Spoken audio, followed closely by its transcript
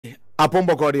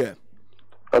Apomboko there.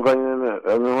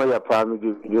 Ya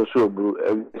family so bru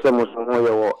se mo so ho ye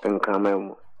wo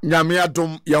nkraman Nyame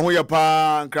adom ye ho ye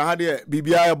pa nkra de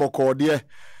bibia ye boko de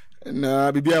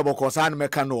na bibia ye boko san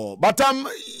meka no but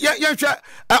ye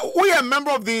hwe we a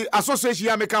member of the association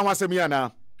ya meka ho asem ya na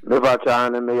me ba cha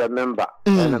na me member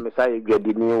na me say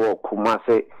gwadini wo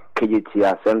Kumasi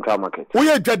Keyetia Central Market we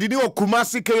gwadini wo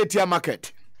Kumasi Keyetia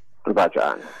Market me ba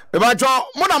cha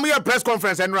mo na mo ye press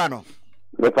conference enra no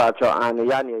me ba cha an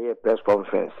ya na ye press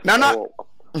conference na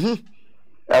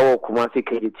ewo Kumasi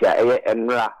Keyetia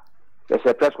enra there's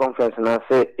a press conference and I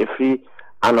say if he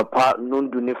and a part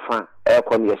nundu ni fan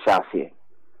aircon ye shasi.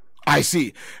 I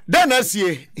see. Then I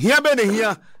see here be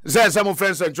here there's some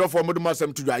friends and for moduma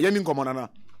sem to ya nin komo na.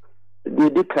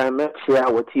 Di kan me share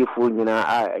watifu nyina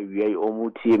a awie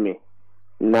omutie me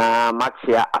na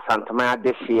machia Asanteman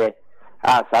adehye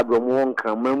a sabro mu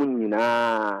nkan mamu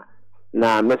nyina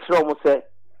na mesro mu se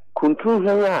kuntu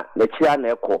hwan a na chia na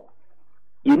ekọ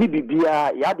yini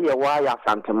bibia ya de wa ya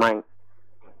Asanteman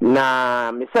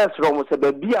na mesesro mo se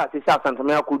bia se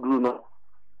Asanteman akoduru no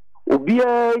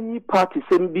obia nyi party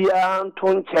sem bia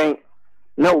nto nchen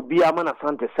na obia ma na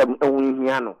sante sem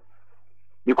ehunhia no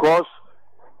because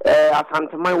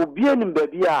Asanteman obia nim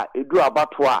bia edu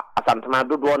abato a Asanteman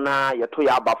dodo na yeto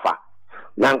ya abafa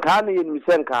na nka na yenim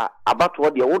senka abato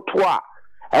de woto a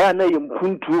aya na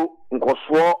yempuntuo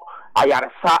nkoso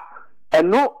ayaresa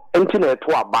eno enti na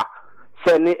eto aba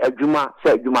se ne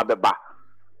adwuma beba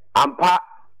ampa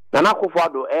na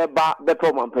nakofado eba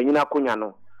beto mampanyina konya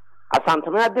no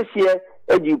Asanteman adehye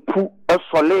eji pu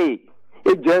esole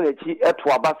ejana echi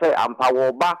eto aba se ampa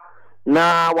wo ba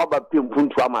na waba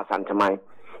pempuntu ama Asanteman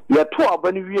yeto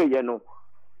aba ni wiye no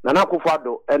na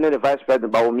nakofado ene the vice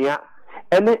president Bawumia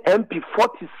ene MP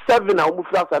 47 na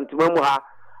omufi Asanteman mu ha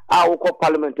a woko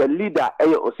parliament leader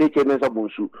eye Oseche Mensa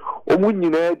Bonsu omu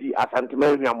nyina di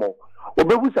Asanteman hwamo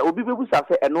obi bebusa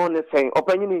se eno ne sen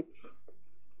opanyini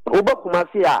oba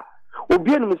Kumasi a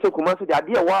obi enu se Kumasi de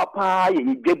ade wa pa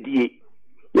ye dwadie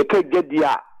ye ka dwadie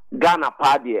a Ghana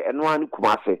pa de eno an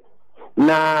Kumasi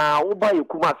na oba ye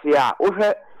Kumasi a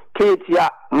ohwe Keyetia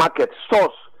market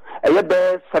stores eye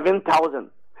be 7,000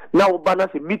 na oba na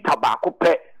se meter ba ko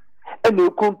pe ene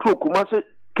control Kumasi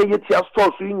Keyetia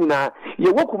stores nyina ye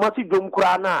wo Kumasi dwom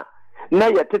kura na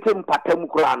ye tete mpatam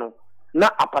kura no na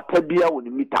apatabia woni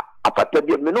mita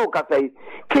apatabia me no ka sai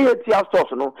Keyetia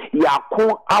stores no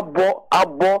yakon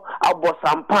abo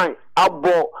sampan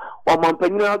abo o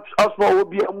mampanyina aso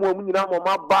obi amu nyina mo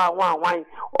maba wan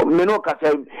me no ka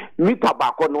sai mita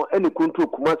ba ko no ene kuntu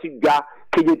Kumasi dwa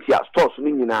Keyetia stores no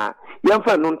nyina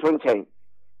yemfa no nto nchen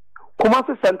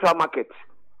Kumasi Central Market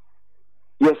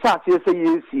yesa say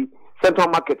yesi Central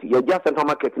Market ye just Central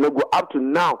Market no go up to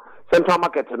now Central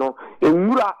Market no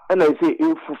enwura na say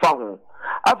efufa ho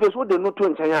afi so de no to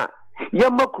nchen a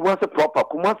yemma Kumasi proper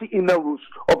Kumasi inner rules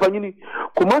opanyini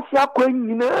Kumasi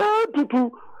akwanyina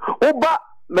tutu oba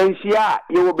menhia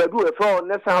ye wo bedu e for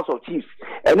National House of Chiefs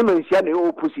ene menhia na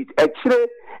opposite e kire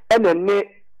ene ne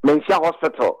menhia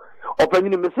hospital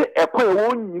opanyini me se ekwan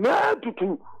wo nyina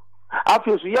tutu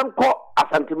afi so yenko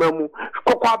Asanteman mu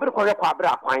kokwa abre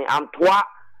akwan antoa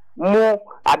mo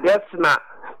adesna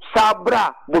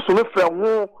sabra bosome frɛ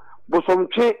ho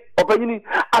bosomtwe opanyini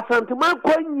Asanteman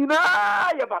kwa nyina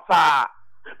ye basa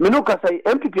menu kasai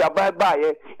MPP ababa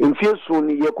ye mfie so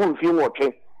ni ye ko mfie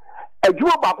nwotwe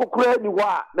adwuma ba kokora ni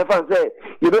wa na fa se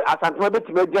ye be Asanteman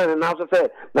betima gyan na so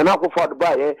se na na akofo ba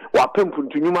ye wa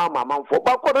pempuntunyuma amamanfo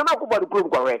ba ko na akofo de kurom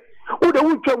kwawe wo de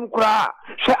wutwam kora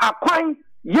hwe akwan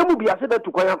yemu bia se da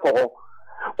tukwan akọ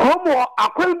komo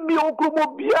akwan mi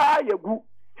okromo bia yegu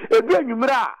ebi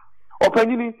anwumra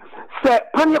opanyini se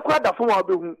panye kora da fo wa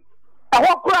behu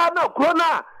eho kora na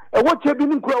korona ewo chebi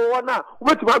ni kora wo na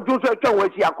obetima dwoso atwa wo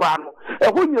asi akora no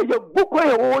eho nya ye bukwa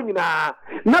ye wo nyina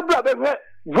na bra be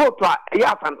vote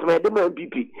ya Asanteman de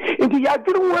MPP inti ya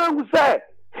dwuru wo hu se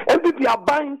MPP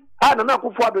aban a na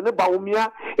akofo ado ne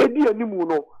Bawumia edi animu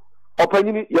no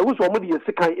opanyini ye wuso mo de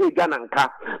yesikan Ghana nka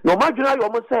no madwuna yo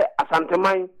mo se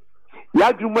Asanteman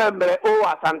ya dwuma emre o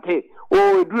Asante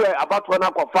o edu abato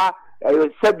na kofa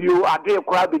sabio ade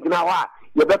kora begina ho a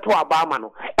ye beto aba ama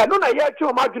no eno na ye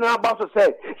twa madwuna aba so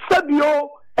se sabio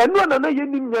eno na ye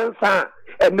nim nyansa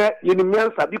ene ye nim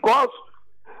nyansa because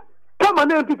kama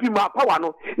na MPP ma power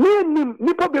no ni nim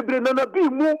nipa bebre na bi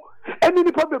mu eni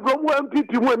nipa bebre mu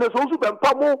MPP mu ene so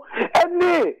bempa mu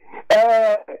eni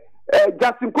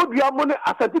Justin Kodua mo ne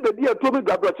Asante bedi atomi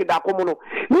gabrochi da komo no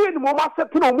ni mo ma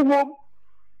set na omo hom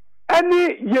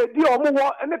eni ye di omo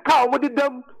ho eni ka omo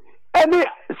didam eni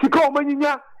sika omo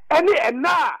nyinya eni ena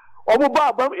omo ba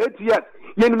abam 8 years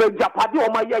ye ni me japade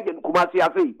omo ye Kumasi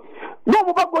afi no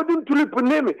mo ba golden tulip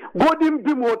name golden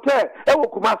beam hotel e wo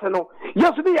Kumasi no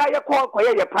yesu ni ya call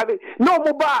ye private no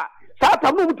mo ba sa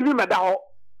ta mo mutimi meda ho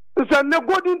so ne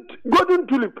golden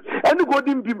tulip and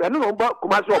golden beam and no ba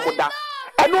Kumasi omoda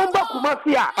and no ba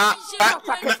Kumasi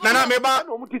na meba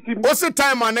what's the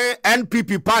time on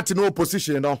NPP party no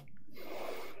opposition no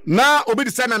na obi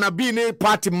de sana na bi ne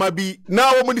party mabi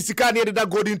na wo mu ni sika ne da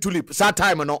golden tulip sa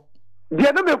time no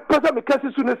de na me pesa me kasi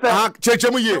su ne say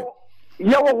chechemu ye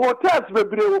ye wo hotels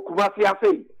bebre wo Kumasi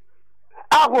afei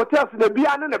hotels na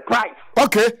bia ne price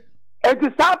okay and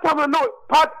the start time no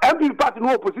part MP party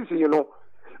no opposition you know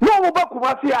no mo ba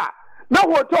Kumasi na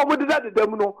hotel mo de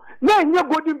dem no na nye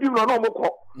golden beam no mo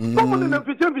ko no mo na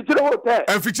fichire hotel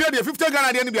and fichire de 50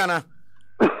 Ghana de ne bia na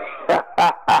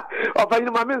of any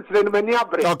moment in many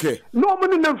abre okay no mo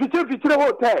na fichire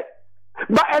hotel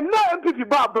but and no MPP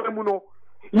ba abremu no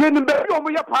ye ni be yo mo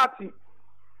ye party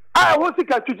wo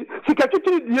sika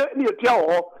chuchi die ni etua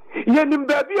ho ye ni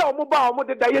be bi o mo ba o mo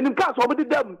de da ye ni ka so mo de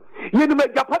dam ye ni me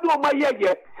japade o ma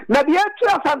ye na de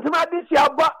etua Asanteman adisi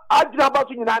aba agira ba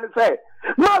so nyina ne se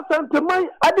ma Asanteman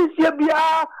adisi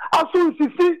bia aso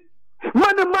sisi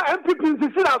mane ma MPP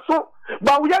sisi na so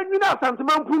ba wo ya nyina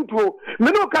Asanteman puntuo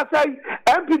me no ka sai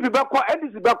MPP be ko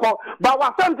adisi be ko ba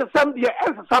wa Asanteman de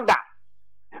ensanda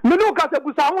menu ka se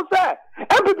busa ho se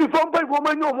MPP from boy wo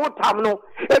manyo mo tam no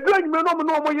ebi anyime no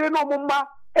mo ye no mo ma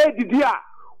edidi a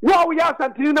wo ya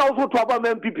Asantini na wo to aba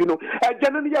MPP no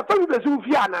ejene ne ya fa bi be su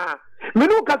fi ana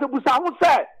menu ka se busa ho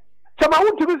se chama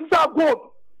wo to bi sa gold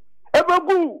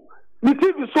ebagu ni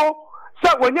TV so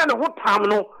se wonya ne ho tam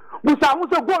no busa ho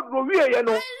se gold ro wie ye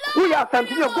no wo ya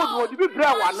Asantini gold wo di bi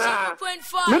bra wa na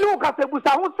menu ka se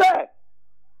busa ho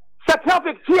se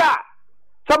traffic tia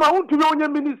sama huntu no onye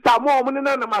minister mo o ne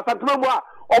na Asanteman mo a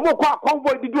o mo kwa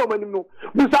convoy didi o manim no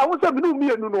bisa wo se binu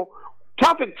mienu no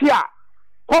traffic tia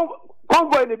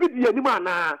convoy ne bidi anim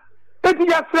ana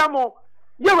eti ya sramo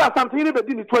ye wa Asanteman be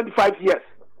di ni 25 years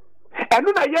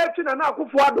enu na ye twi na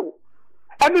akofo ado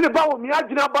enu ne ba wo mi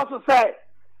agina ba so se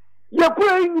ye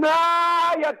kura nyina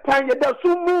ye tan ye da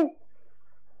sumu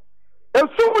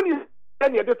ni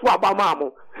ye de to aba ma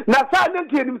mo na sa ne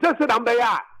tie nim se na mbe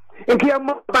ya nke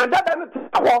bandada no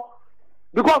tawo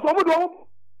because omo do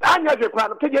anya je kwa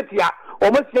no kejetia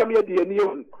omo siam ye de ani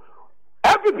ehun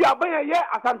every aban ye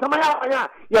Asanteman ya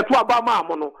ye to aba ma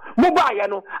mo no mo ba ye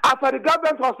no after the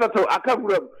government hospital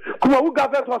akawuram kuma wu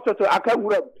government hospital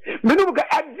akawuram menum ga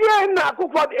adie na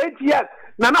akofo 8 years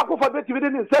na akofo beti bi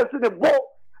ni sense de bo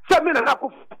se me na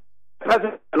akofo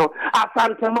president no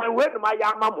Asanteman we ma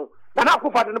ya mamo na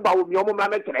akofo de no ba wo mi omo ma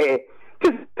me kire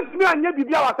me anya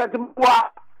bibia Asanteman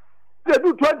wa they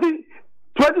do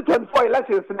 2024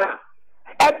 elections now.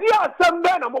 And the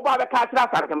assembly na mobile catch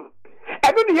Asanteman.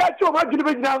 And then the actual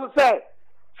majority now say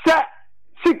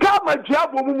sika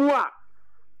majabo mumua.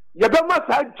 Yabema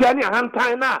sa jani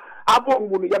hantai na abo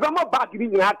munu. Yabema back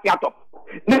in your theater.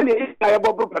 Then it is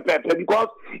able to because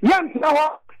young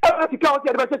now sika o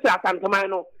se de se Asanteman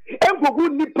no. Engogu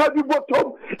nipa bi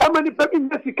bottom. Amani pa bi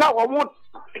sika o won.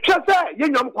 Say ye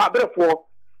nyam kwa brefo.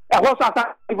 E ho so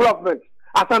development.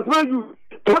 Asanteman you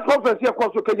press conference here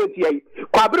cause KJTI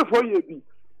kwabere for ye bi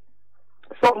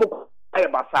so mo e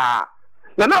basa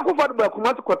na akofo do ba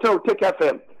Kumasi hotel take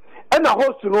FM e na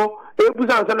host no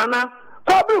ebusan sanana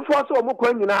kwabere for so mo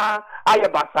kwa nyina aye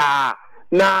basa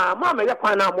na mama ye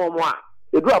kwan na mo a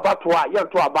edu abato a ye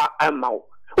nto aba emma wo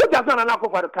ja sanana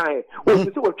akofo do kan wo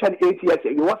se wo twa 8 years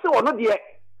you wo se ono de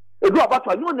edu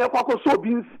abato anyo na ekwa so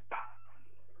bi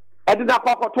edina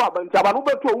kwakọ to abantaba no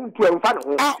beto wuntu emfa ne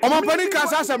ho omapani ka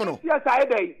sasem no yes I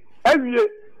dey awie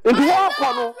nti wo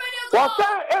kọ no wo se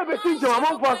ebeti njema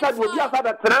monfo sa de obi asa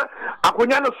da tena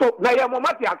akonya no so na ye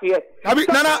momati ase abi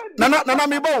nana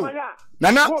me bo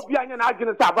nana obi anya na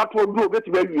agene sa abato ndu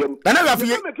obeti ba wiem nana ba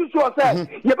fie me ki so se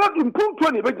ye be dum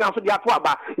punto ne be gina so de ato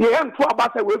aba ye ento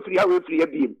aba se we firi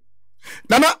biem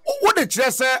nana wo de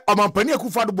kire se omapani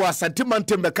akufo do bo Asanteman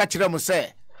tembe ka kire mo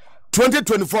se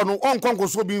 2024 no on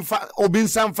konkoso obi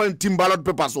nsanfa team ballot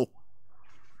paper so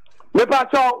me pa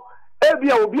cho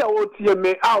ebia obi a wotie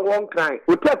me a won kan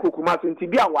oteku Kumasi nti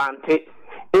bia wante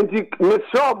nti me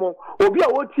shomo obi a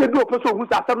wotie bi opeso hu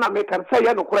sa asem na me kan se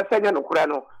ye no kure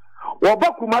no wo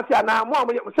ba Kumasi ana mo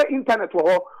se internet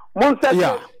wo mon se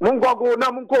mon gogo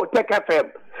na mon ko Tech FM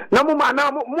na mo ma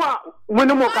na mo mo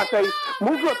ni mo ka sai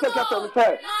mo go Tech FM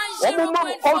se o mo ma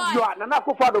audio na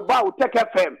akofo do ba o Tech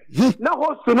FM na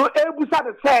host no ebusa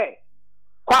de se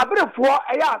Kwabre for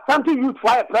eya Asante youth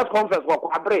for a press conference for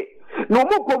Kwabre. No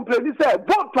more complain say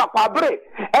vote to Kwabre.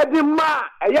 Edi ma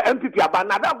eya MPP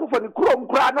abanada go for the krom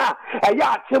krana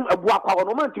eya atem abua kwa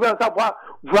no man tiwe nsa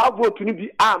vote to ni bi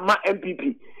ama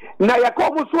MPP. Na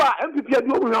yakomo so a MPP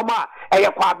adi ohunama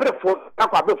eya Kwabre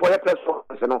for a press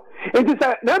conference no. Enti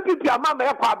say na MPP ama ma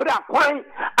ya Kwabre akwan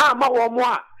ama wo mo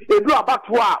a edu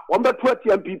abato a wo beto ati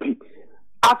MPP.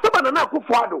 Aseba na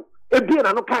akufo ado ebie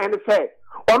na no kan ne say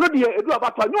ono de edu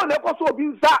abato nyo na ekoso obi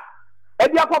nsa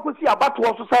edi akwakosi abato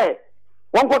so say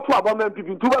won go to aboma MPP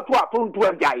ntuba to atonto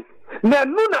ajai na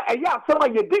nu na eya asema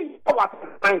yedi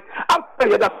wasan after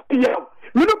yeda PM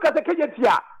minu kase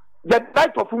kejetia the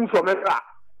right of whom from era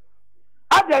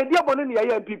ada edi abone ne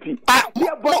ya MPP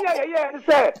ya bone ya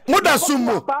say moda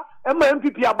sumu ema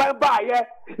MPP aban ba ye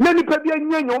na nipa bi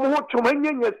anyenye omo ho twoma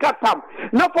anyenye skatam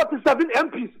na 47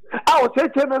 MPs a o say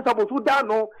chairman sabotu da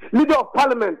no leader of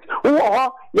parliament wo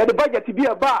ho ya the budget bi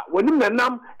e ba wonim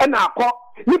nanam e na akọ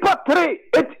nipa 3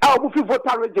 8 a obufi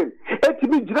voter region 8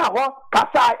 bi gina ho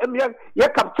kasa emye ye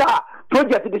capture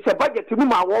project de se budget mu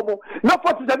ma wo mo na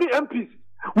 47 MPs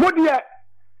modie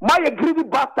my greedy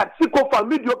bastard siko for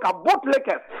mediocre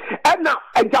bootlickers and now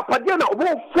a Japanese obo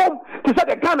form to say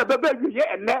the Ghana bebe ye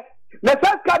enne na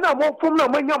saska na mo form na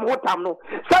manyam hotam no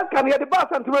saska na the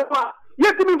bastard to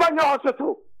yetimi vanya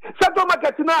hospital sato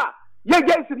market na ye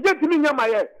yetimi nyama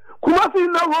ye kumasi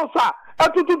na rosa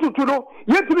atutututu no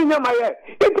yetimi nyama ye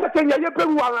itesenya ye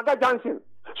peru another junction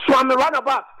so am run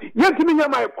about yetimi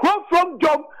nyama ye come from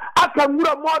job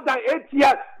akamura more than 8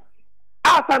 years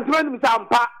Asanteman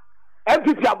misampa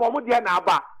MPP abomo de na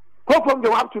aba ko from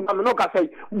the up to no ka say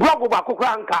blog ba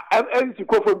kokra nka NC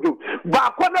ko from do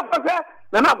ba ko na fa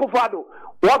na ko fado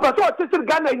wa ba so tsir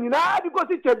Ghana nyina di ko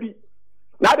si chebi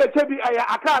na de chebi aya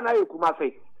aka na ekuma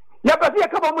say ya ba si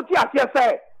ka ba muti ase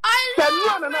say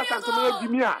no na Asanteman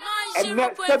edimi a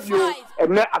enne sebio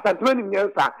enne Asanteman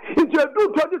nyansa into do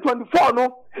 2024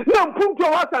 no na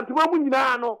mpunto wa Asanteman mu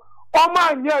nyina no o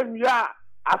ma nya nwia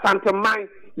Asanteman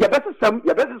ya best some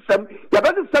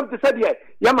to say there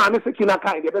ya ma me sekina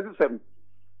kan ya best some.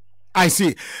 I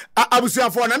see.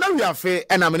 Abusia for na WIAFE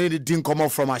and I'm need din come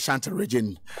from Ashanti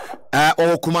region.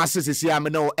 Or Kumasi sisi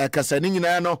ameno ekasa ni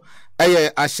nyina no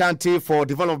Ashanti for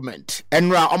development.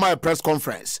 Enra on my press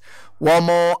conference. One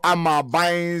more ama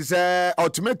binds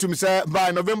ultimatum say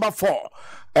by November 4.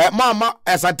 Mama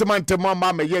Asanteman tema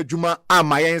mama ye juma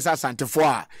ama yensa Asante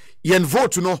for yen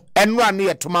vote no enra ne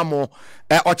yetomamo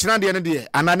ochina de ne de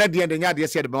anana de de nya de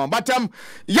se de be but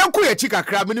yanko ye chika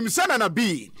kra minim sana na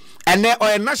bi ene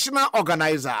o national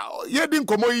organizer ye din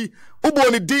komoyi ubo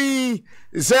ni din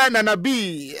zena na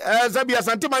bi zabi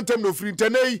Asanteman tem no free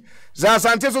tenei za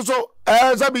Asante so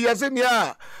zabi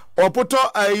yasenia opoto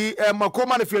ai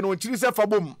makoma na fie no nchiri se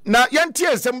fabom na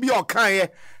yentie ensem bi okan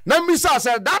na misa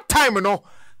said that time no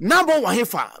number one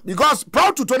hefa because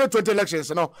proud to 2020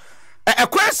 elections no a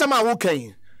question ma wo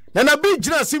kan na bi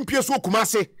gina simpie so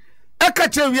Kumase e ka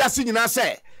kire wiase nyina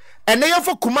se ene ye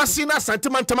fo Kumase na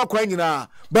Asanteman tema kwa nyina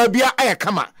ba bia aye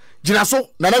kama gina so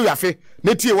na WIAFE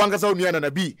na tie wangasa onua na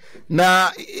bi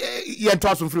na ye nto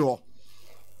aso mfiri ho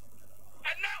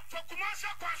ene fo Kumase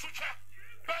kwa so che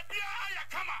ba bia aye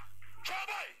kama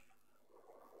choboy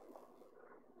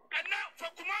ene fo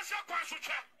Kumase kwa so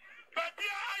che ba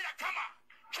bia aye kama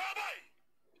choboy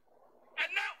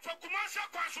ene fo Kumase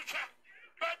kwa so che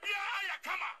ba bia aye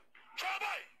kama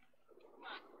choboy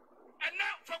ene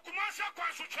fo Kumase kwa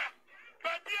so che ba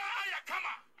bia aye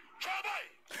kama choboy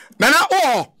nana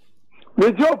o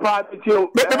me jo pa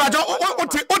me ba jo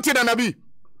oti nana bi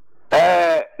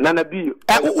nana bi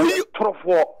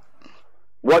trofo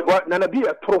what nana bi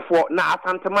trofo na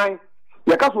Asanteman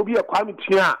ya ka so bi e kwa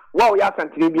mitua wa o ya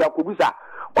Asantene bi akobusa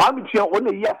kwa mitua o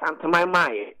na yi Asanteman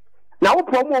maaye na wo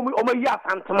promo o ma yi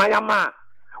Asanteman ya ma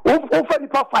o fa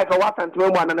nipa 5 wa Asanteman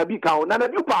mu nana bi ka o nana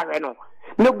bi pa hwe no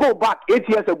ne go back 8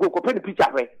 years ago ko pe ni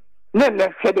picture hwe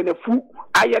ne hwe de ne fu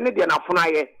aye ne de na funa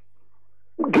aye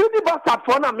greedy bastard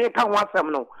for na me kan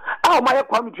wasem no a o ma ye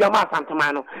kwa mitua ma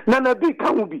Asanteman no nana bi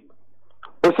kan wo bi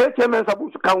o se chairman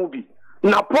sabu kan wo bi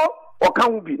na po o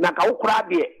kan wo bi na ka wo kura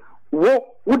de wo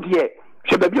de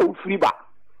hwe ba bi a wo free ba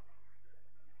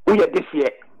wo ye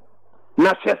desie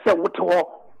na hwese wo to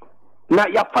ho na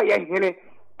ya fa ye hene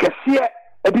kese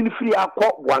edi ni free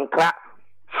akọ wankra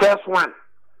first one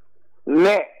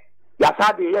ne ya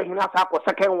sa de ye hene asa akọ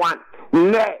second one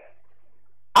ne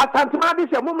Asanteman de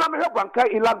se mumma me wankra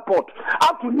inland port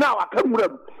up to now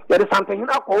akamuram ya de something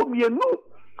hene akọ omienu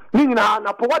ni nyina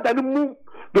na po wada ni mu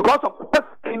because of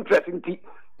interest in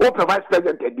o vice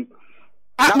president edi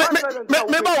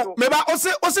meba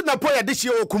ose na po ya de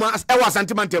hie okuma e wa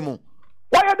Asanteman temu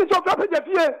why ya de so fa je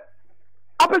fie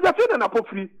apejafie na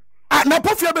pofri na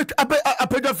pofri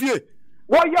apejafie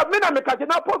wo ya me na me ka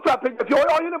na pofri apejafie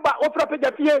wo yene ba wo fra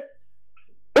apejafie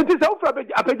enti se wo fra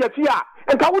apejafie a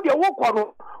enka wo de wo kɔ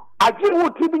no agye wo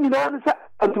tibi nyina ne sa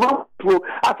antuma pro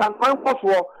asanman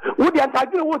kɔso wo de enka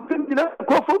agye wo tibi nyina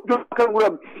kɔfo do kan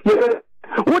wuram ye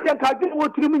wo de enka agye wo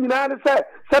tibi nyina ne sa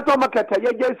seto market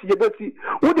ye gesi ye besi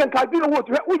wo de enka agye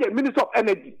wo ye minister of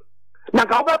energy na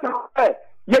ka ba ta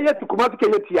ye tukuma ke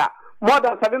ye tia more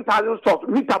than 7,000 stores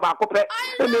meter ba ko pe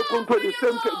e me control the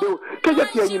same ke ye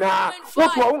tia nyina wo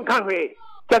to wo nka hwe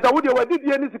kesa wo de wadi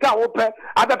die ni sika wo pe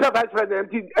adapter vice president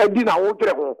di na wo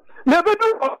tere ho na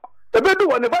ebedu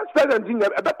won vice president ni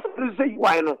ebetu say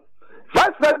why no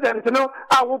vice president no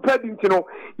a wo pe di ntino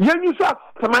yenyu so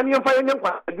asamani mfa yenye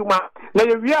nkwa adwuma na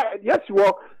ye wi a yesi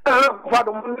wo na fa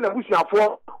do mo na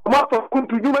busuafo mo to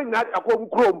kuntu dwuma nyina akọ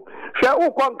krom hwe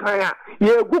wo kọ nkan a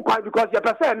ye gu kwan because ye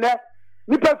person ne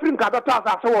ni pe film ka beto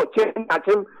asa wo che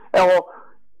achim ewo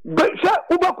hwe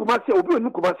uba kumasi obi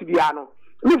onu kumasi bia no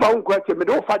ni fa wo nkwa che me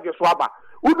do fa dwe so aba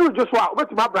udu dwe so a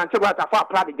obetima branch go ata fa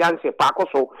prade janse pa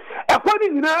akoso ekọ ni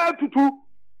nyina tutu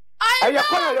aya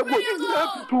kwa ya go nyina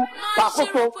tutu pa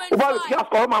akoso uba ti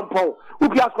asko manpo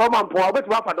uki asko manpo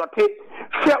obetima fa dote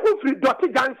hwe ufri dote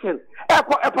jansen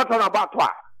ekọ epatona about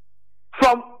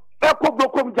from Eko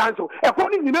Blokom Janso, Eko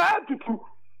ni nyina tutu.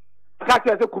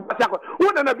 Kacha se kumasi akọ.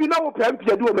 Wona na bi na wo pem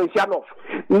pie do mensia no.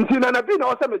 Nti na bi na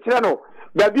wo se me kire no.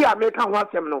 Baby America ho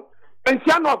asem no.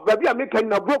 Mensia no baby America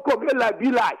na Blokom be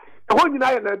like. Ho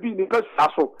nyina ya na bi ni ka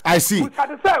so. I see. We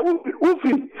had say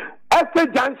ufi Ese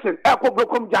Jansen, Eko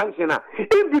Blokom Jansen na.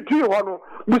 In between ho no,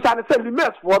 busa ne se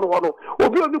limes fo no ho no.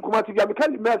 Obi oni kumasi bi America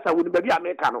limes a wo ni baby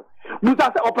America no.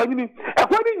 Busa se opanyini.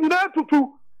 Eko ni nyina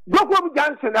tutu. Blokom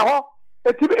Jansen na ho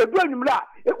etibi edu anwumla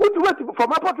uti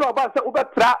from airport to about say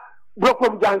ubetra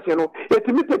Blokom Jansen no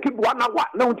etimi take 1 hour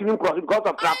na untimi cross because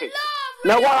of traffic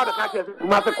na wala the catch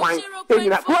kuma se kwan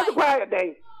enyina kuma se kwan ya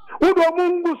den udo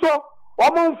mungu so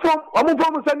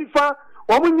omon sanifa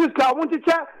omon nyiska omon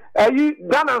tiche eyi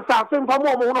Ghana sa se mfa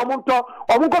mo no mo nto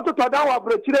omon kototo dan wa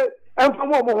brechire emfa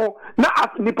mo ho na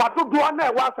asnipa to do na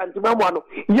e wa Asanteman mo no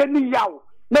ye ni yawo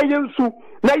na yensu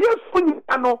ni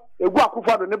ano egu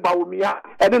akufado ne bawomia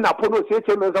ene na pono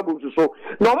seche menza bu so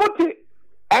na omoti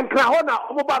enkra ho na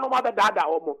omoba no ma dada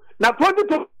omo na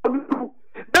 2022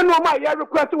 den no ma ye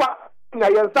request wa na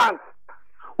yensan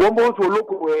wo mo so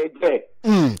loko eje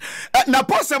na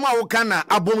posem a wo kana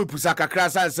abomi pusa kakra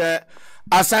se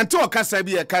Asante okasa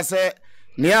bi e kase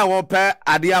ne a wo pe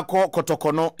ade akọ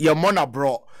kotokono ye mona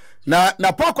bro na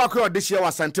pokwa de hye wa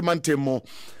Asanteman temo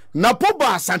na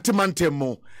poba Asanteman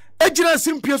temo ejira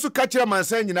simpie so ka kire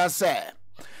mansan nyina se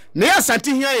ne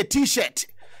Asante hia e t-shirt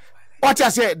what I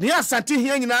say ne Asante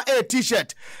hia nyina e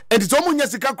t-shirt enti to munya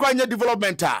sika kwa nya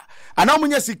development ana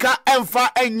munya sika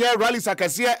emfa enye rally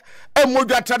sakase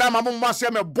emodwa trada mamo mase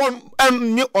me bon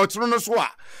enni otro no so a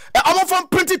amofam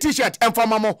print t-shirt emfa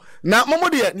mamo na mamo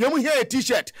de ne mu hia e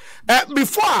t-shirt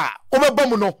before obeba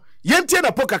mu no yentie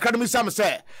na poka academy sam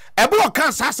say ebe o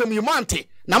kan sasem yimante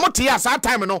na mote ya sa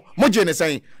time no mo je ne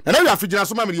sen na na afigina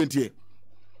so ma me yentie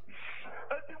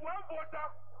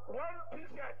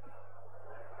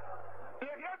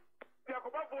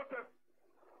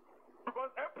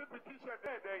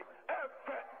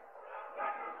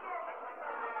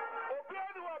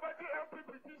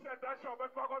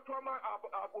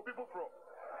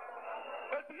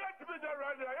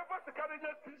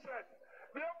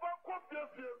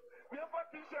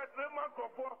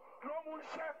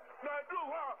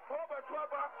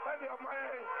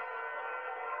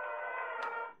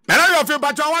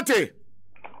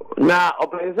na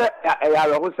opense ya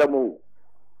lo semu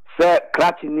se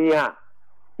krachnia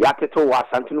ya teto wa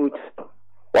Asanteman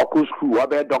wa ku school wa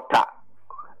be doctor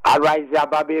arise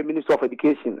ababe minister of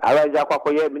education arise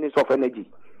akwakoye minister of energy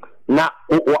na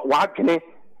wa twene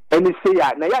eni se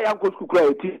ya na ya yanko school kura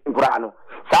eti mfra no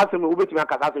sasemu ubetimi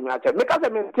aka sasemu ache me kase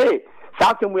mente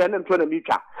sasemu ya na nto na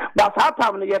mitwa ba sa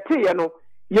tam no yete ye no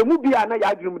ye mu bia na ya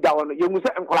adwum da wono ye mu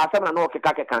se nkola asem na no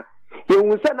keka ye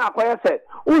mu se na akoye se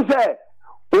unse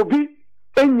obi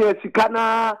enye sika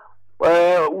na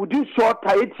udi short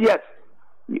 8 years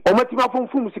omatima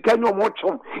fomfum sika nyo mo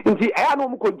chom nti aya no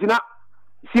mo kogina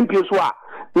simple so a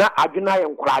na adwena ye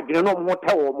nkola adwene no mo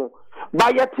tewo mo ba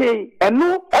yete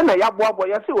enu na ya boabo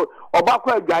yese oba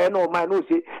kwa adwaye na o man no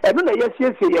se enu na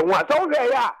yesiesie ye ho asa wo hwe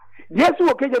ya yesi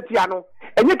wo kejetia no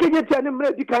enye kejetia ne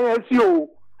mra dikan asi o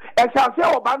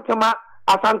esase o bantama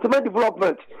Asanteman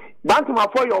development bantama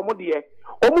for your omode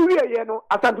omuwie ye no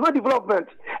Asanteman development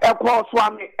ekọ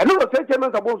swami eno no se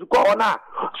chairman sabon ko ona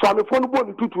swami fo no bo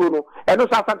ni tutuo no eno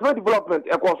so Asanteman development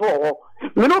ekọ so ho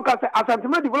me no ka se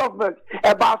Asanteman development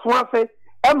e ba so ase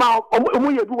Emma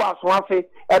omu ye do aso afe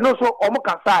eno so omu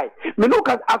kasai me no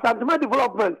ka Asanteman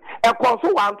development e ko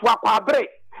so wan to akwa abre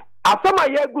asama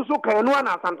ye gu so kan no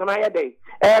na Asanteman ye dey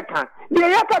e kan de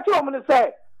ye ka ti omu ne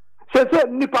se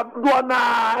nipa do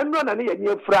na eno na ne ye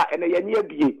nye fra ene ye nye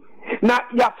bie na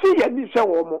ya fi ye ni hwe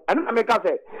wo mo eno na me ka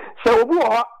se obu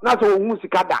ho na se wo hu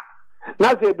sika da na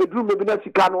se bedroom be na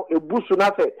sika no ebusu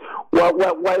na se wa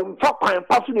mfa kwan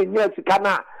paso na nya sika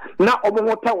na omo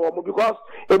ho te wo mo because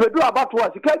ebedu abato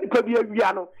a sika nipa bi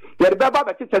awia no ye de beba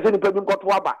be tete nipa bi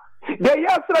nkoto aba de ye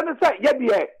sra ne se ye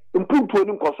de mpuntuo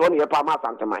ni nkoso ne ye pa ma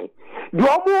Asanteman de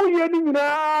omo ye ni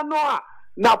nyina no a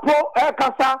na po e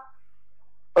kasa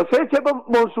o se chebe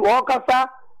monsu o kasa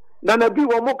na bi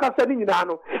wo mo kasa ni nyina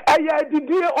no eye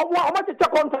didie omo tete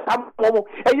konta mo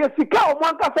eye sika omo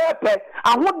ankasa epe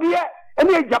ahode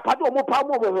ene ejapade omo pa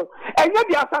mo ho enye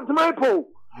bi Asanteman po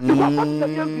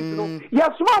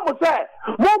yes mo say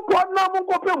mo ko na mo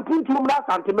ko pe mpuntu na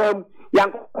Asanteman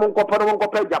yan mo ko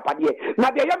pe japade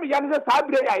na de yam yan se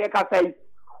sabre ya ye kasa yi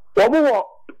omo wo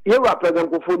ye wa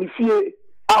president ko fo ni fie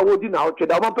a wodi na o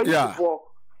tweda o pe fo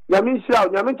nyame nshira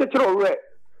nyame chekere ore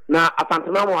na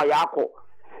Asanteman mo ya akọ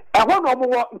ehwo no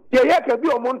mo ye ka bi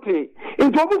o mo nte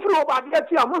nti o bu firi o ba de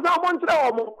ti a mo sa mo ntre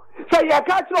o mo say ye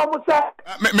ka kire o mo say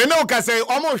me no ka say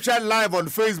o mo share live on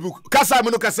Facebook kasa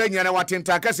me no ka say nyane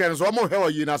watenta ka say so o mo he o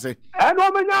yi na say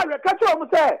no me nya re ka kire o mo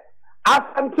say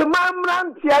Asanteman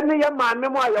mrantia ne ye maame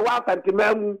mo a ye wa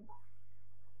Asanteman mu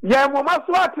ye mo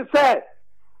maso ati say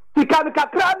sika ni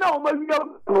kakra na o ma wi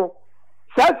no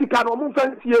say sika no mo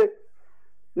fantie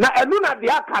na enu na de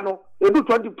aka no edu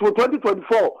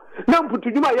 2024 na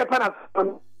mputujuma ye pana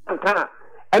kana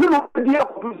enu no de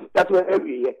akopu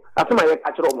ewie asema ye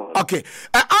ka kire mo okay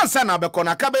answer na be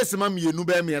kona ka be sema mienu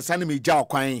be me esa ne me gya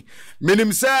okwan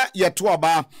menim se ye to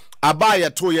aba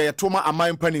ye to ma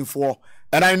aman panimfo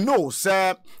and I know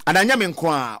sir and anya me nko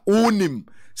a unim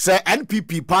sir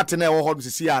NPP party na wo ho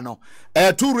sisi ano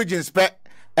two regions pe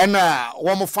ena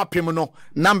womo fapem no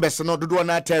numbers no dodo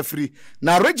na ta free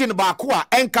na region ba ko a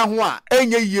enka ho a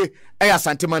enye yie eya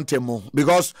Asanteman temu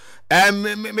because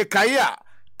me kaya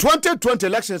 2020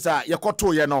 elections a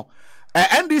yekoto ye no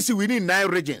NDC we need 9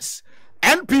 regions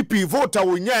NPP voter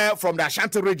we nya from the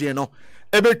Ashanti region no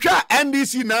ebetwa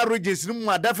NDC 9 regions no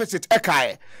mu deficit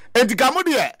ekae entikamo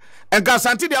de enka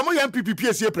Asante de mo NPP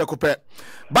PSA prekope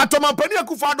but omampani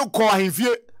akufa do ko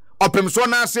ahemfie opem so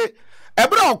na ase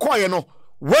ebra okoye no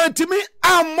wait me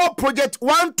more project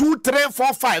 1 2 3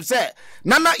 4 5 say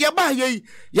nana yaba ye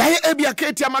ya ebia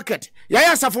ketia market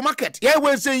ya asafo market ya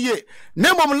we say ye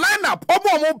name of lineup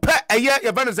omo pe eye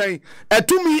ye ban say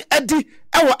etumi edi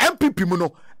ewo MPP mu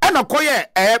no e na koye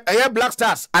eye Black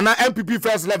Stars ana MPP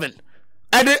first 11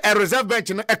 ede a reserve bench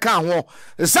no e kan ho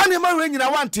sane ma we nyina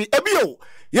wanti ebio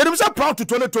ye dem say proud to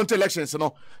 2020 elections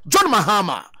no John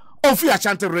Mahama of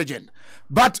Ashanti region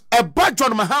but a bad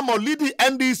John Mahama leading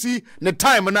NDC the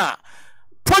time na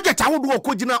project I would work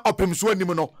kojina opem so anim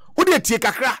no wo de tie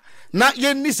kakra na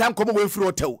ye ni san komo we free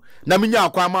hotel na menya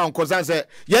akwa ma onko san say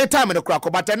ye time ne kra ko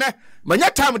but ne manya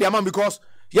time de am because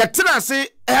ye tena say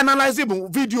analyze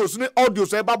videos ne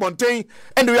audios e ba bonten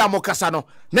and we am kasa no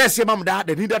na se mam da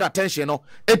the needed attention no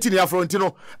etini afro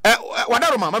no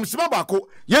wadaro ma mam sima ba ko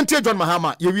ye ntie John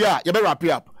Mahama ye wi a ye be wrap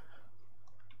up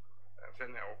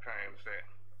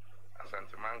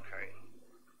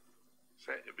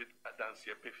say a bit dance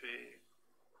ye pefe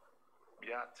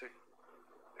biate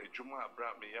a juma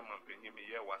abra me yaman penny me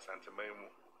ye was Asanteman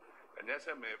and yes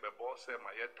I may be boss say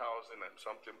my 1,000 and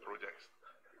something projects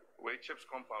where chips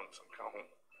compounds and come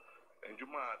home and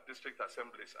juma district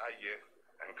assemblies I year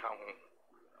and come home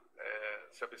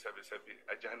sebi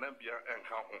a janabia and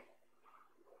come home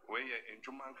where in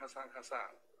juma kasa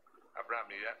abra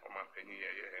me ya on my penny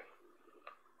ye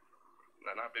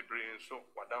nana be bring so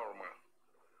wadaroma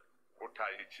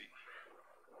otayechi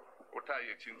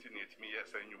ntini etimi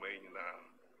yesa nyuma nyina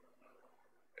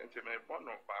enti me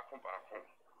bono baako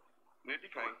na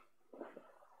dikan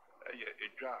eye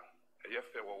edwa eye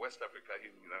fe wo West Africa hi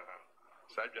nyina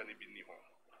sadwa ne bi ni ho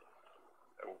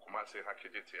e wo kuma se ha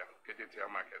kejetia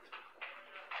market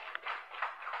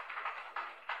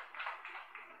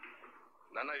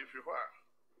nana if you are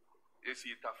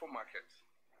esi Tafo market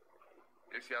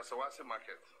esi Asawase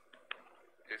market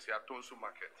esi Atonsu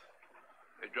market.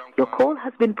 Your call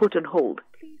has been put on hold.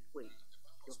 Please wait.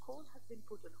 Your call has been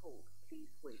put on hold. Please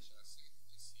wait.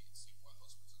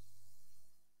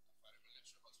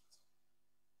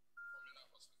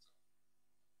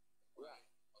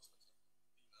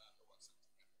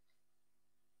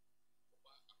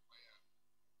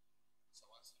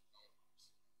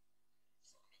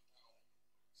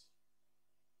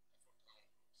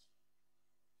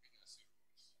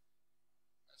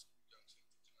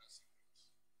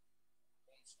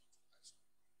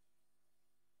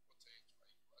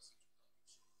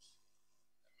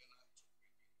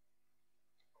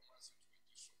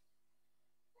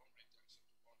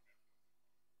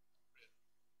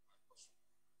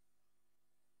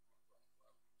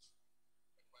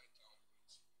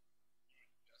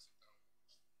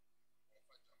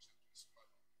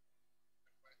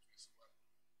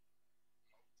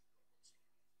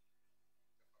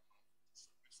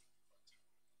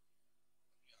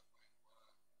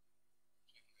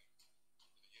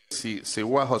 say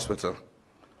War Hospital,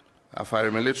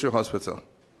 Afari Military Hospital,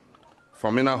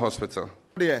 Formina Hospital.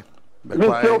 Yeah.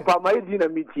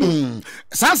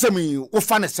 Sansemi, we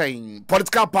find saying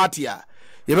political party,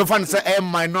 you find say a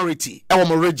minority,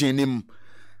 our region him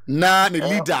na the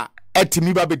leader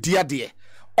etimiba be dear.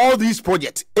 All these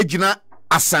projects, ejina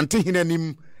asante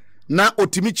hinanim na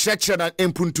otimi church na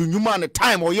empuntu nyuma na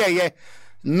time or yeah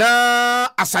na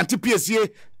asante PSA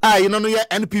you know yeah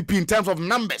NPP in terms of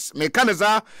numbers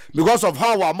mechanism because of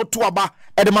how our motuaba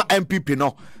edema MPP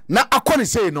no na akoni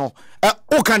say no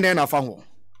o kan na fa ho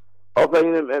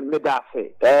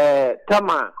medase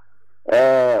tama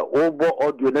obo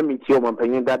audio na miti o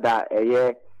mampanyin dada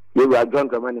ye yewa John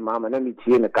Dramani mama na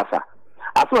miti ne kasa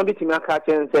asoma bitimi aka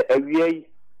chen se awie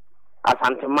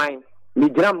Asanteman mi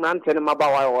gram nante ne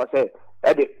mabawa wo se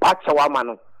e de pacha wa ma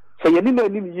no se ye ni na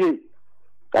ni ye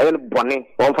ya bone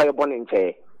won fa ye bone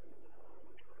nche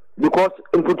because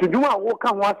imputujuma wo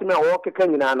kan ho aseme wo keka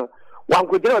nyina no wan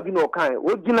ko jira bi no kan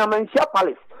wo gina manhia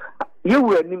palace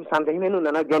yewu anim sante hene no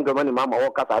na John Dramani mama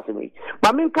wo kasa aseme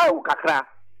ma min kai wo kakra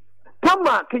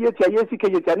tama keyetia yesi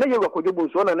keyetia na yewa ko jobo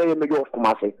so na ye mejo of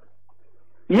Kumase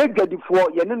ye gadifo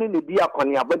ye ne ne bi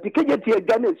akone abanti keyetia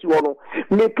gwa na esi wo no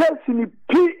me kasi ni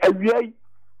pi awiai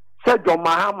se John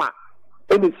Mahama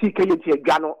ene si keyetia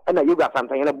gwa no na yewa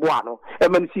sante hene boa no e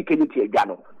man si keyetia gwa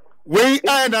no we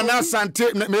and na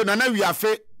Asante na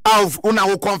WIAFE of una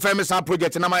who confirm sa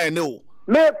project na ma no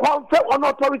me confirm on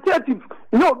authoritative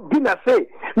no dinner say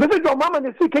me say John Mahama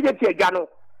ne si keyetia gwa no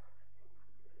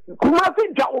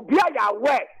Kumasi ja obia ya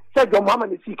we say John Mahama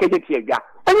ne si keyetia gwa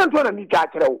enye nto na mi ka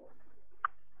kire wo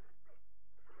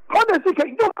o de si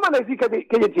ke John Mahama ne si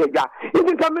keyetia gwa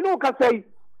even kan me no ka say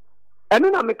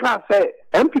enu na me ka say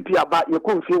MPP aba ye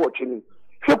ko mfi wo twini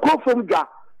hwe ko fom gwa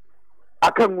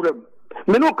akan wuram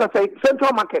me no ka say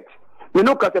Central Market me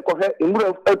no ka say ko he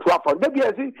wuram atu afọ de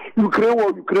bia si Ukraine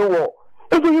war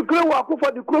eso Ukraine war ko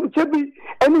for the chrome chebi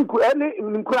eni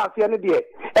nkurase ene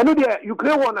de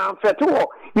Ukraine war na amfete wo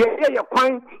ye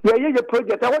kwan ye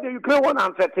project what the Ukraine war na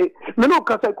amfete me no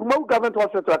ka say kuma government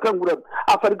hospital akan wuram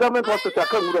after government hospital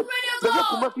akan wuram de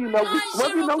kuma si na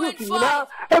wo na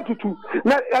etutu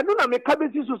na enu na me ka be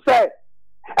si so say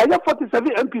eye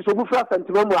 47 MPs obufra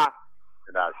Asanteman mu a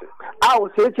awo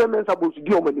se chairman sabosu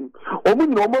di omanim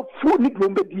omunyina omo fu ni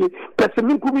bombe die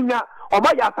pesemi kuminya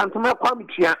oma ya Asanteman kwa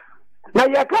mitua na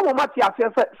ye ka mo mati ase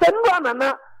se nwa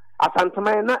na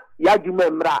Asanteman na ya dwuma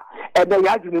mra ebe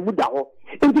ya dwuma mu da ho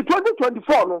in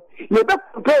 2024 no ye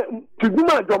be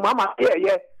tuduma John Mahama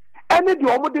ye ene di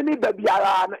omo de ni da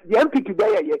biara ye MPP be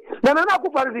ye na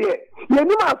akufare de ye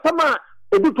ni ma sama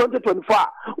edu 2024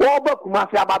 wo ba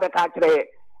Kumase aba be ka kire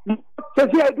se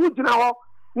se edu jina ho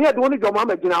ni e do ni John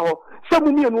Mahama jina ho se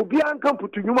mu ni no bia nka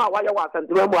putunyuma wa ya wa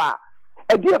Asanteman mu a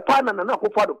e die pa na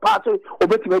akufado pa so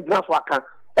obetime jina so aka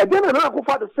e de na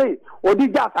akufado say odi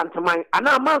ja Asanteman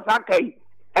ana mansa kai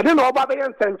e de na oba be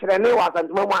yen senkyere ne wa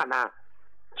Asanteman mu ana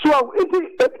so iti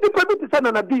pe bi tse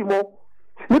na bi mo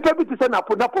ni pe bi tse na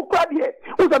pokra de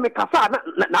o se me kasa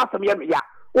na asem ye me ya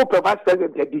o provide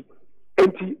president edi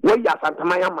enti wo ya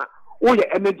Asanteman ama o ye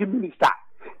energy minister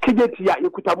kijeti ya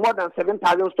yekuta more than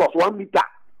 7,000 stores 1 meter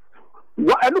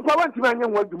wa enu kwa wanti manye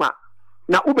nwaduma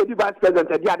na ubedi vice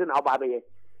president edi ade na oba be ye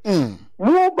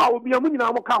mu ba obi amu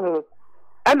nyina mo ka ho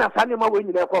ena sane ma we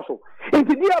nyina ekoso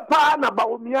enti dia pa na ba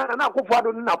omi na akofo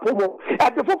ado na pomo e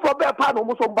de fofo be pa na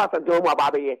mo so mba Asanteman mu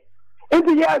aba be ye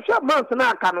enti ye hwe months na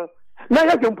aka no na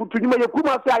ye gemputu nyima ye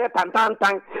Kumase aye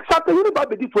tantantan sata yiri ba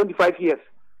be di 25 years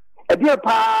dia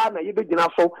pa na ye be gina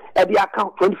so dia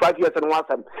account 25 years and one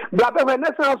time bra be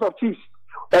National House of Chiefs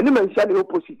eni mention the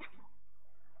opposite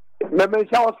me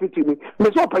mention hospital ni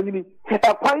me so panini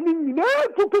e kwan ni na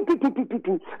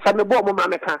tutu sa me bo mo ma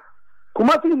meka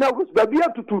Kumase na go ba bia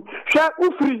tutu hwa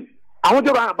ufiri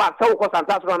ahojo ran ba sa wo ko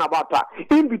santas ran about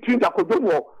in between the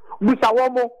kodomo busa wo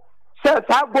mo se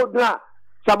sa godna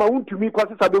sama untumi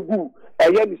kwase sa begu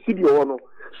eye ni studio wo no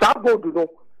sa godu no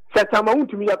se sama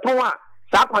untumi ya ton a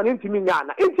sa kwane ntimi nya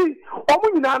na enti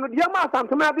omu nyina no de ma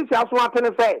Asanteman ade sia so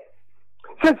atene fe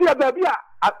sesi ya ba bia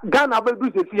Ghana ba du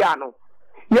sesi ya no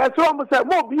ye so mo se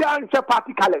mo bia nhwe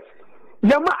party colors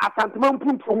ye ma Asanteman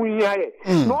puntu hu yin aye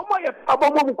no mo ye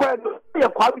abomo mu kwa ye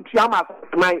kwa bitua ma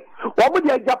Asanteman wo mo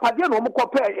de japade no mo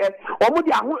kopa ye wo mo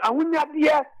de ahunyade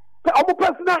ye wo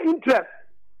personal interest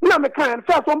na me kan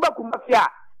fa so mba Kumase a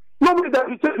no mo de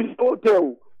research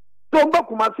hotel so mba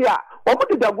Kumase a omo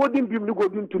de da golden beam ni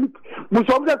golden tulip bu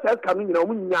so mza ses kanu nyina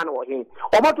omo nya na wo he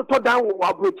omo toto dan wo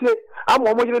abroche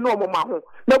ama omo yire na omo ma ho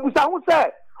na bu sa ho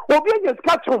se obi enye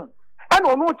skachum and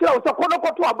on no tell us a corner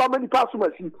to a bamani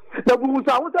passumasi. The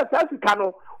Busa was a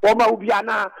Sassicano, or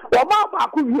Maubiana, or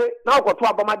Mabaku, now got to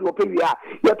a bamadi opera.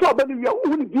 You're to a baby,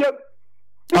 you be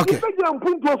okay. You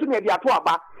put in the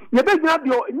Atuaba. You beg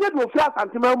your flat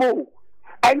Asanteman,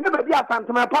 and never be a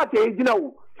Asanteman party, you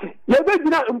know. You beg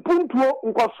not in Punto,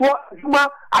 Nkoswa, Juma,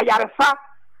 Ayarasa,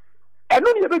 and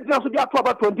only a big chance to be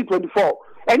October 2024,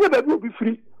 and you will be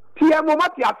free. Tia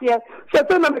Momatia,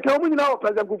 certain American now,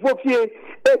 President Gufofie,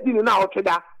 18 now,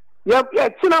 Cheda. Yes,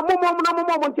 China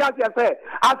Momo, say,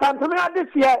 Asanteman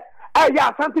this year,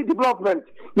 Asante development.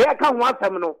 Yeah, come one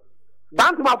seminal.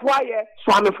 Bantama foyer,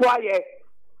 Swami foyer,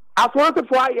 Aswante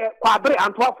foyer, Quabre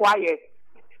and 12 foyer.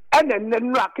 And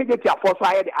then Rakija for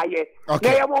fire the aye.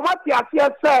 Okay. Momatia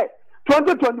say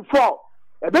 2024.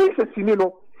 A basis, you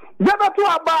know. Never to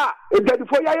a bar, a day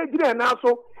before I didn't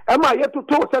answer. Am I yet to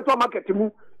tow central market to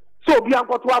move? So be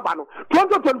uncle to Abano.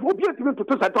 2024 be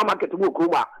to central market to move.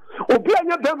 Obia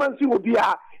Bermancy will be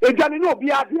a Janino be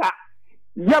a dia.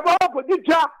 Yabo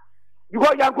Dija, you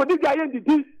got Yanko Dija in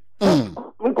the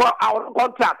our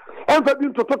contract, and for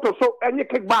being to Toto so any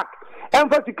kickback,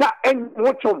 and for the car and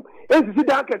watchum, and the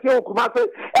Sidan can say, Kumasa,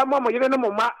 and Mamma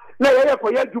Yenama, Naya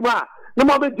for Yajuma, no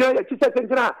more Jay, she said,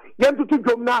 Yan to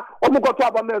Jumna, Omogo to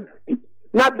Abaman.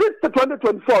 Now this to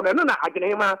 2024, and I can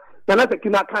name another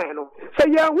Kina Kano. Say,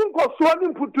 yeah, who got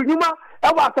sworn put to Yuma,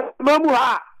 I was a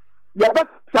Mamma. You better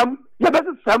some, you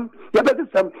better some, you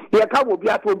can't be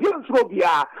at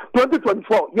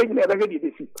 2024, you never get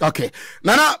it. Okay.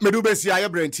 Nana, Medubesi, I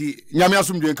have Brenti,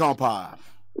 Yamiasum doing Campa.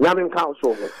 Yamin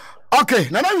Council. Okay,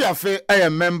 Nana, we have a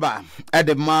member at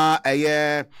the Ma, a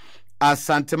year,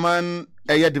 Asanteman,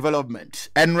 a year development,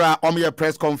 Enra, Omia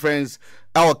press conference,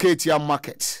 our KTM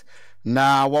market.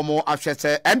 Na one more after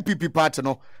NPP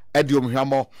partner, Edium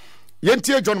Hamo.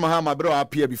 Yentia John Mahama, bro,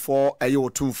 appear before a year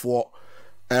or two for.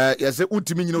 Yes,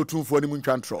 ultimate no two for the moon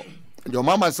control. Your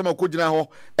mama, some of Kujina,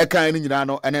 a kind in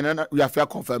Yano, and then we have fair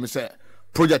confirm, say,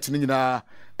 project in a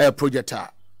project,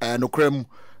 no creme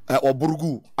or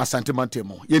Burgu, Asanteman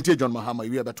Temo. Yentia John Mahama,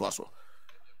 you have that also.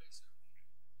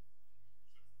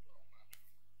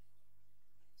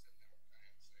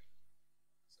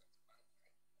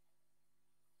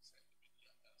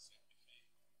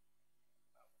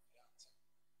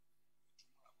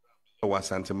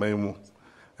 Asanteman.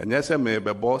 And yes, I may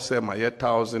be boss, my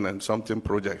 1,000 and something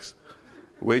projects.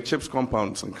 Where chips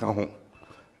compounds and come home.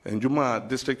 And Juma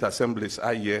district assemblies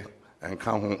are here and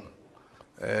come home.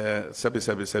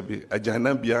 Sebi, a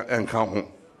Janabia and come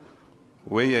home.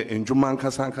 Where in Juma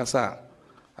Kasa,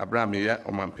 Abramia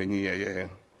or Mampeni,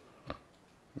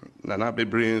 Nana be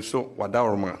bring so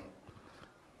Wadaurma.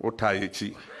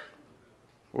 Otayechi.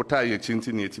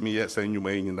 Otayechi to me, yes, and you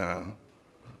may now.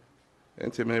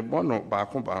 And to me, Bono,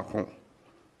 Bacon.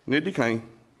 Nedi kan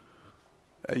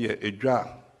edwa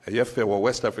eyefe wo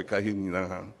West Africa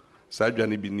hinina sadwa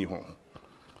ne bi ni ho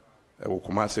e wo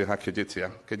Kumasi ha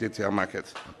kejetia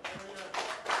market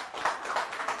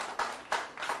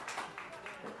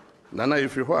nana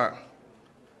if you are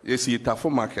yesi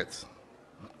Tafo market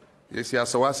yesi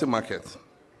Asawasi market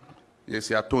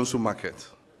yesi Atonsu market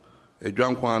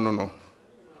edwa nkwa no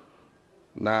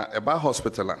na eba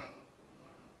hospital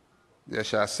ye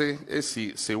shall say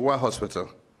esi Sewa hospital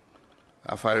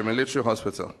Afari Military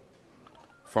Hospital,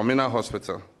 Formina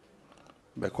Hospital,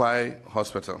 Bekwai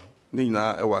Hospital,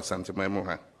 Nina Ewa Asanteman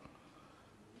ha.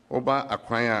 Oba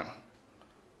Akwanya,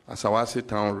 Asawasi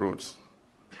Town Roads,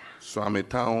 Swami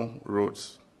Town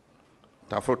Roads,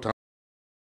 Tafo Town,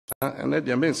 and then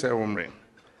the main say umre.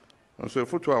 And so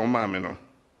if you are umamino,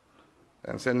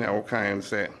 and send your kind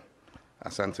say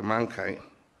Asanteman kai,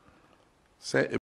 say